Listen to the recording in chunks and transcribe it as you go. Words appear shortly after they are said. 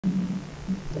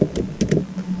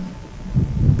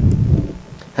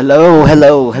Hello,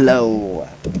 hello, hello.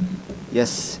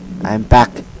 Yes, I'm back.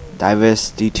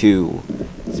 Diversity 2.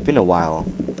 It's been a while.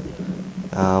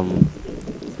 I'm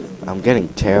getting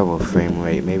terrible frame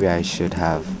rate. Maybe I should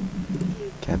have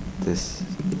kept this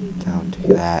down to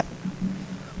that.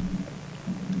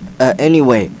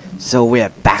 Anyway, so we're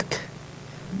back.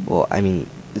 Well, I mean,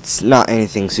 it's not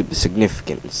anything super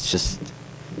significant. It's just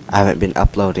I haven't been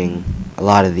uploading a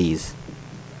lot of these.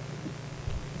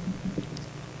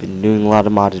 Been doing a lot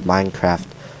of modded Minecraft,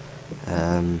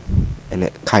 and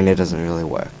it kind of doesn't really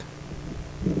work.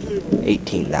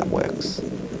 18, that works.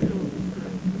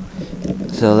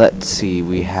 So let's see,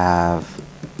 we have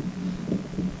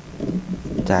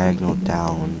diagonal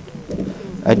down.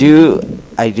 I do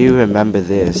remember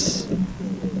this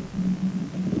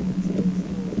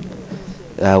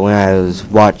when I was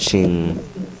watching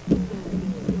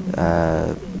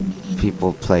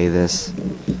people play this.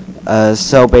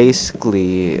 So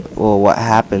basically, well, what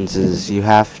happens is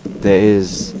there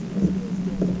is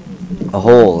a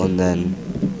hole, and then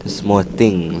there's more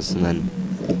things, and then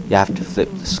you have to flip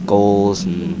the skulls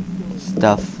and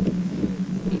stuff.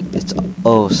 It's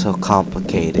oh so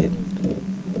complicated.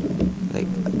 Like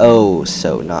oh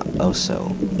so, not oh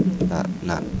so,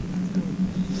 not.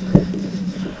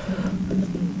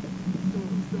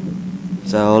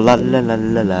 So la la la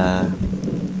la la.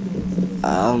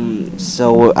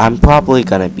 So I'm probably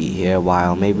gonna be here a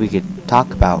while. Maybe we could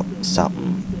talk about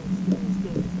something.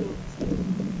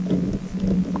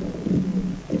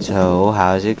 So,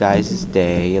 how's your guys'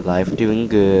 day? Your life doing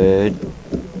good?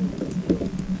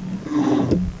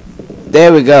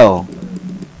 There we go.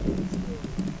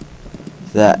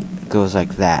 That goes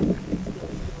like that.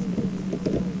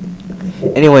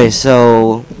 Anyway,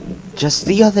 so just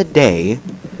the other day,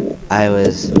 I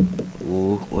was.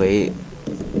 Ooh, wait.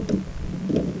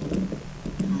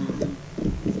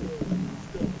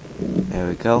 There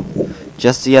we go.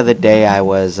 Just the other day, I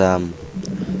was I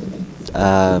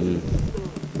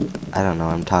don't know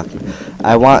what I'm talking about.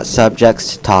 I want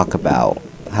subjects to talk about.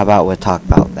 How about we talk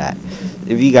about that?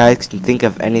 If you guys can think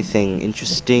of anything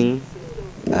interesting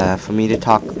for me to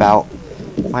talk about,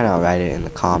 why not write it in the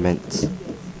comments?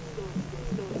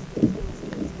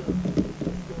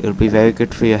 It'll be very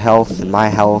good for your health, and my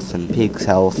health, and Pig's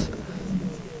health.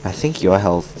 I think your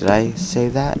health. Did I say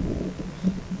that?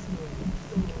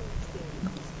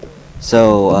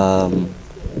 So,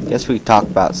 guess we talk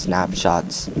about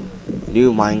snapshots.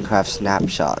 New Minecraft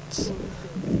snapshots.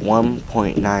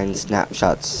 1.9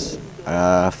 snapshots.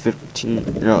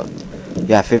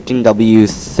 15W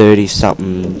 30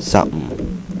 something.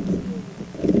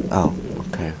 Oh,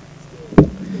 okay.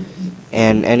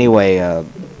 And anyway,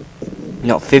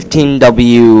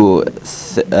 15W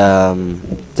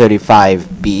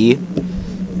 35B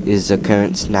is the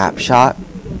current snapshot.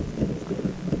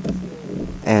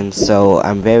 And so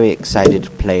I'm very excited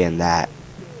to play in that.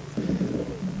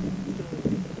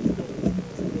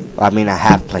 I mean, I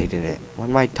have played in it. What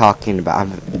am I talking about?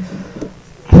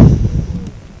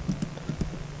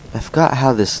 I forgot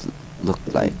how this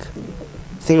looked like.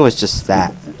 I think it was just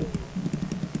that.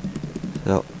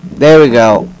 So, there we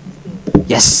go.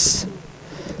 Yes!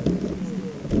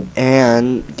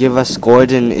 And Give Us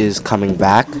Gordon is coming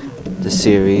back. The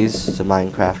series, the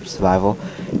Minecraft Survival.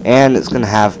 And it's gonna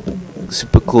have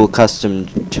super cool custom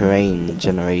terrain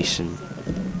generation.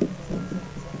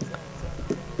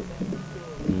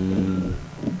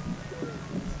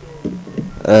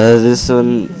 This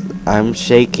one, I'm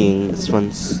shaking. This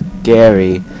one's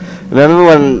scary.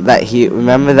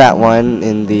 Remember that one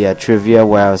in the trivia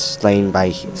where I was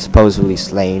supposedly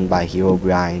slain by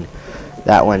Herobrine?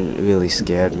 That one really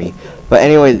scared me. But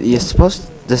anyway, this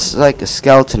is like a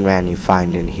skeleton man you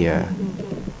find in here.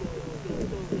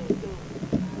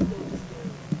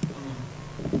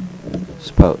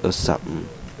 Suppose something.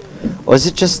 Or is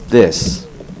it just this?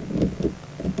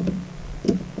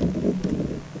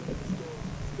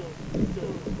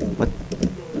 What?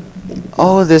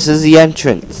 Oh, this is the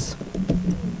entrance.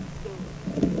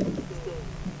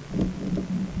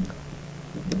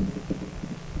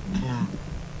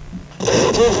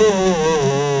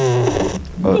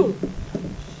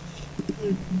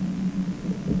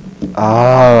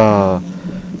 Oh,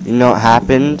 you know what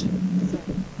happened?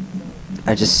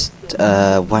 I just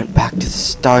went back to the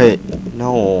start.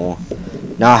 No.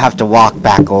 Now I have to walk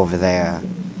back over there.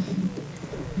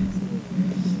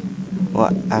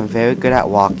 Well, I'm very good at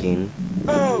walking.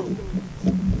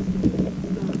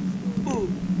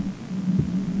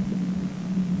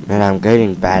 And I'm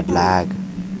getting bad lag.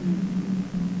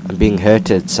 I'm being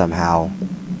hurted somehow.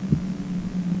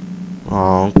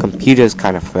 Oh, computer's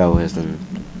kind of frozen.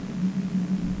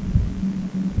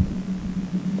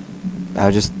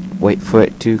 I'll just wait for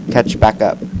it to catch back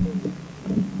up.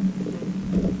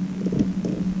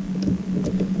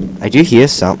 I do hear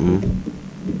something.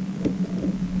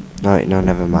 No, wait, no,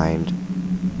 never mind.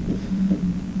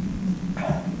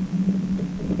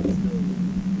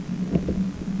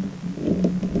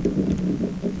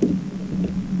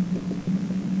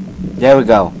 There we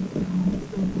go.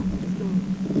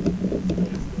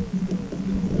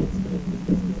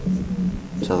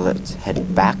 So let's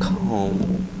head back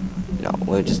home. No,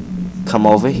 we'll just come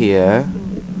over here.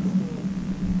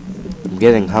 I'm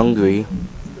getting hungry.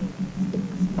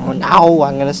 Oh no,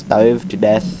 I'm gonna starve to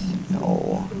death.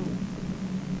 No.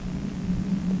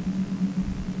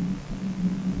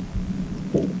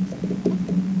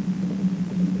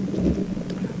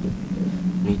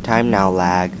 Need time now,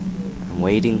 lag. I'm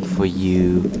waiting for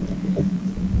you.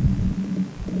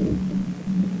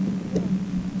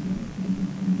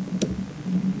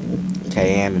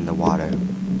 Okay, I am in the water.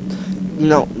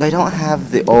 No, they don't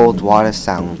have the old water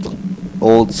sounds.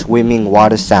 Old swimming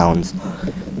water sounds.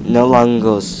 No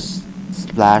longer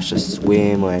splash or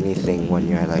swim or anything when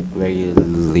you're like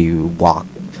regularly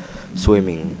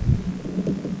swimming.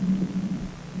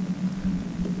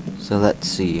 So let's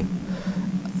see.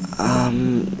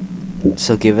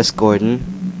 So give us Gordon,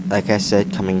 like I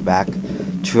said, coming back.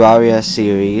 Terraria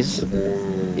series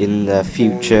in the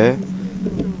future.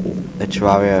 The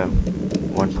Terraria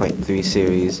 1.3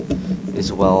 series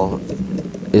is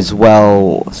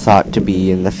well thought to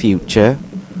be in the future.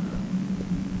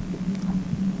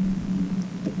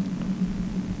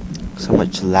 So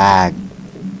much lag.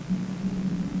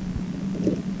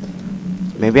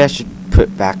 Maybe I should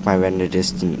put back my render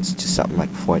distance to something like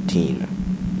 14.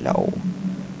 No.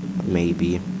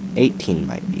 Maybe 18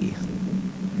 might be.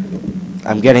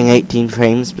 I'm getting 18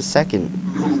 frames per second.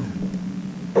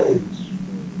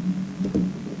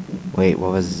 Wait,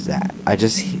 what was that? I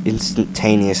just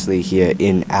instantaneously hear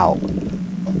in out.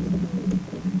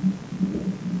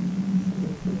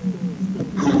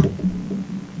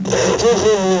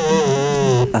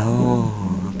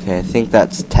 Oh, okay, I think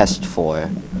that's test 4.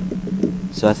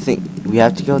 So I think we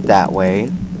have to go that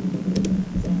way.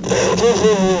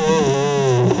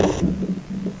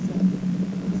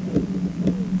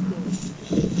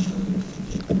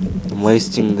 I'm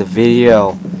wasting the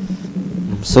video.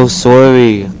 I'm so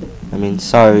sorry. I mean,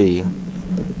 sorry.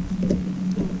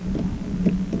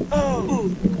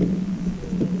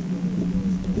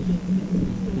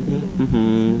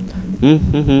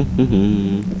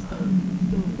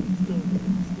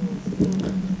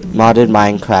 Modded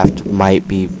Minecraft might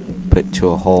be put to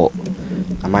a halt.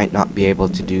 I might not be able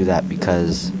to do that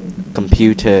because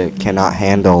computer cannot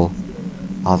handle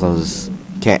all those,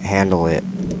 can't handle it.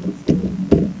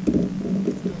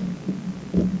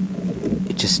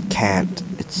 It just can't.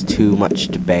 It's too much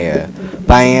to bear.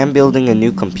 But I am building a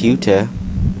new computer,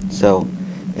 so,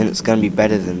 and it's gonna be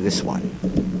better than this one.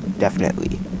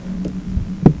 Definitely.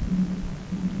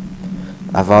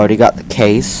 I've already got the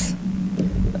case.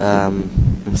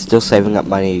 I'm still saving up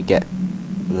money to get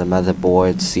the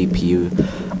motherboard, CPU.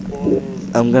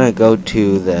 I'm gonna go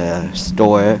to the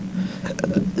store.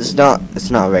 It's not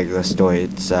a regular store.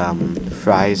 It's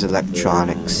Fry's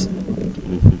Electronics.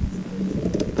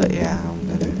 But yeah, I'm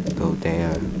gonna go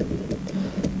there.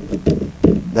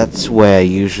 That's where I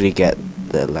usually get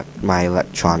the my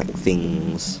electronic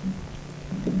things.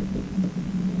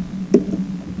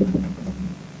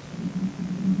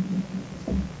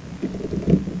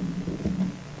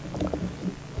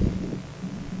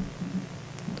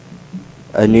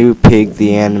 A new pig,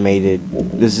 the animated.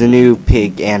 There's a new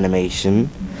pig animation.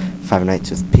 Five Nights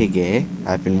with Piggy.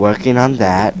 I've been working on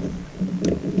that.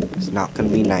 It's not gonna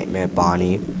be Nightmare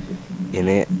Bonnie in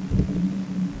it.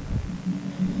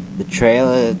 The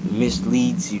trailer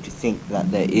misleads you to think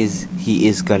that he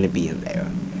is gonna be in there.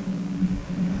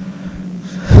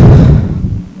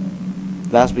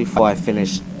 That's before I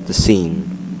finished the scene.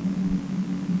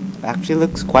 It actually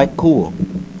looks quite cool.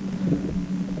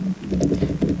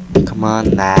 Come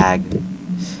on, lag.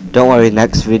 Don't worry,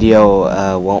 next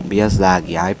video won't be as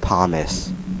laggy, I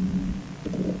promise.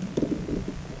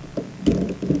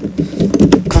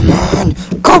 Come on!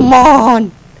 Come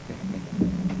on!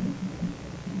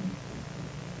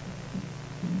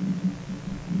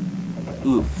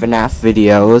 Ooh, FNAF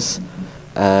videos.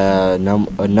 A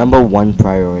number 1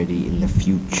 priority in the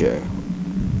future.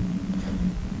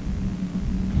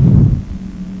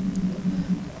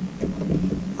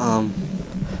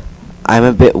 I'm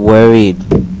a bit worried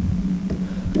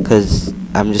because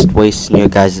I'm just wasting your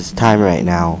guys' time right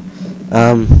now.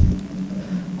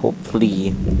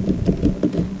 Hopefully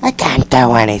I can't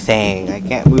do anything. I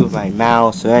can't move my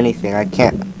mouse or anything. I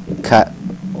can't cut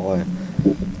or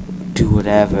do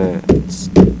whatever.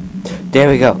 There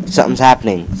we go. Something's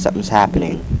happening. Something's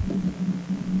happening.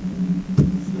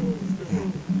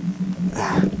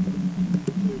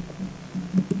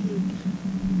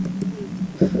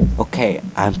 Okay,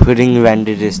 I'm putting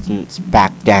render distance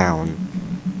back down.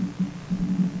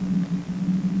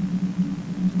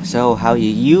 So, how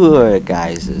your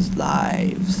guys'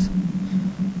 lives?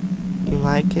 You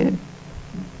like it?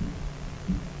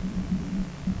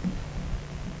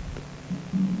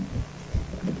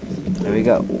 There we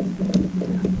go.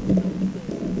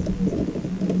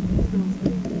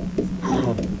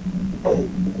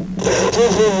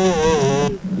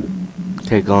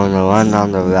 Okay, go on the one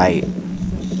on the right.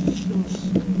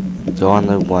 Go on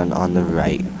the one on the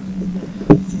right.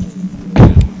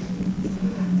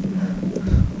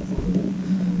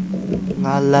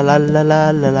 La la la la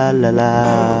la la la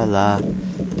la la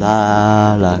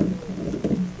la la.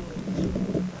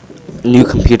 New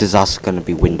computer's also gonna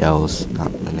be Windows,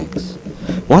 not Linux.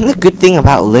 One of the good thing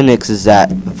about Linux is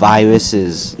that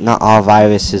viruses, not all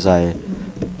viruses are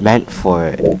meant for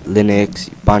it.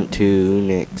 Linux, Ubuntu,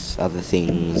 Unix, other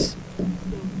things.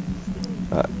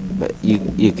 But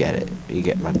you get it. You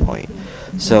get my point.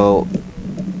 So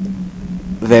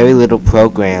very little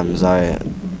programs are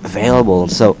available.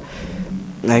 So,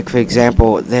 like for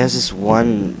example, there's this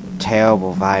one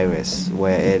terrible virus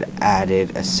where it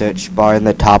added a search bar in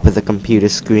the top of the computer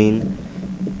screen,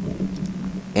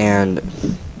 and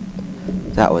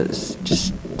that was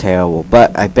just terrible.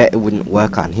 But I bet it wouldn't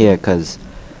work on here because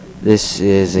this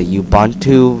is a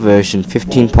Ubuntu version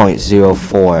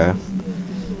 15.04.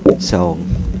 So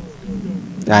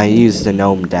I use the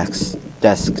GNOME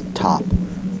desktop.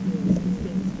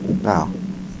 Now,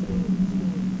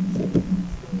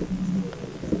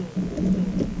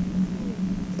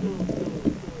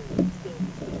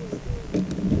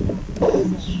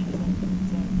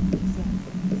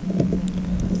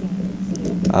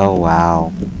 oh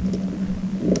wow.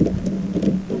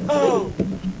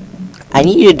 I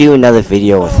need to do another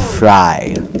video with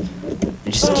Fry. I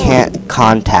just can't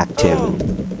contact him.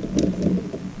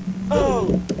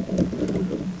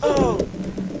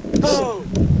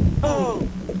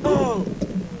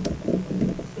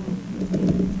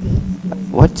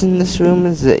 What's in this room?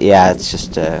 Is it? Yeah, it's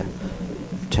just a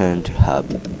turn to hub.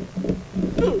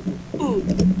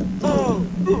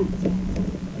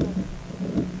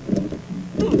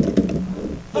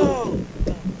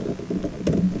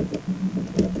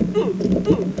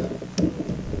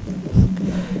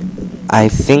 I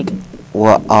think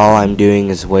all I'm doing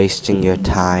is wasting your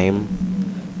time.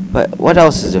 But what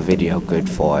else is a video good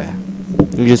for?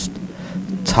 You just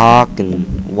talk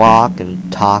and walk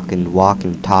and talk and walk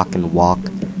and talk and walk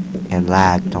and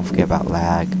lag. Don't forget about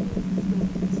lag.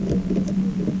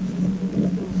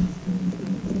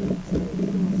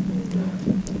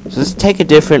 So let's take a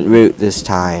different route this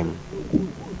time.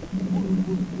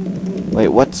 Wait,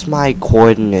 what's my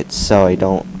coordinates so I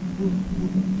don't...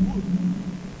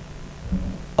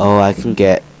 Oh, I can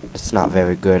get... It's not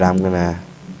very good. I'm gonna...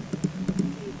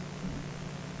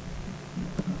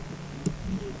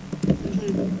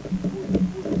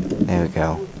 There we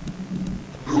go.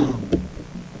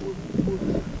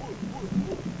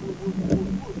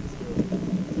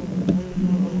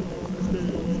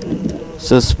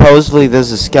 So supposedly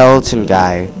there's a skeleton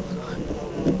guy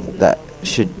that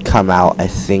should come out, I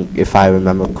think, if I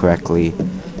remember correctly.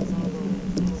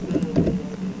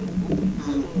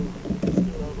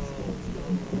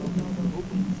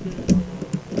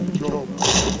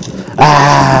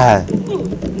 Ah!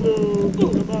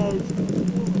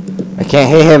 I can't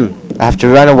hit him. I have to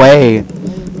run away.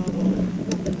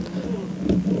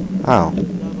 Oh.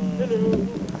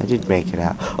 I did make it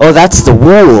out. Oh, that's the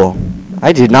wool.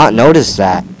 I did not notice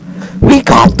that. We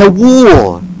got the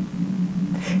wool.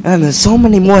 And there's so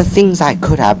many more things I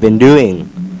could have been doing.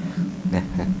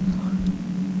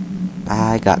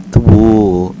 I got the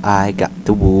wool. I got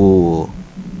the wool.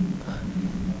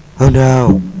 Oh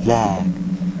no. Lag.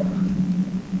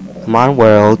 Come on,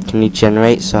 world. Can you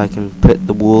generate so I can put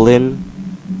the wool in?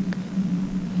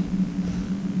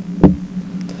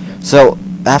 So,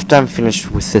 after I'm finished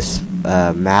with this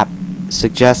map,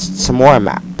 suggest some more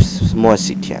maps. Some more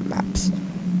CTM maps.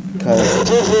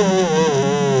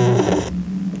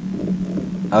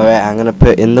 Alright, I'm gonna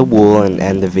put in the wool and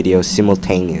end the video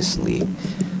simultaneously.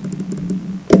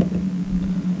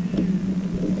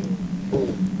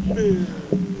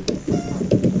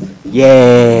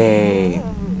 Yay!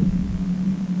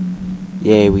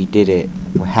 Yay, we did it.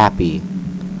 We're happy.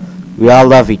 We all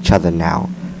love each other now.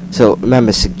 So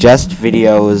remember, suggest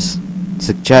videos,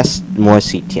 suggest more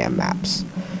CTM maps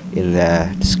in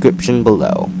the description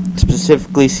below.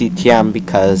 specifically CTM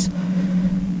because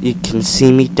you can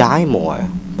see me die more.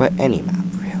 But any map,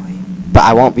 really. But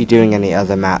I won't be doing any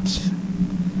other maps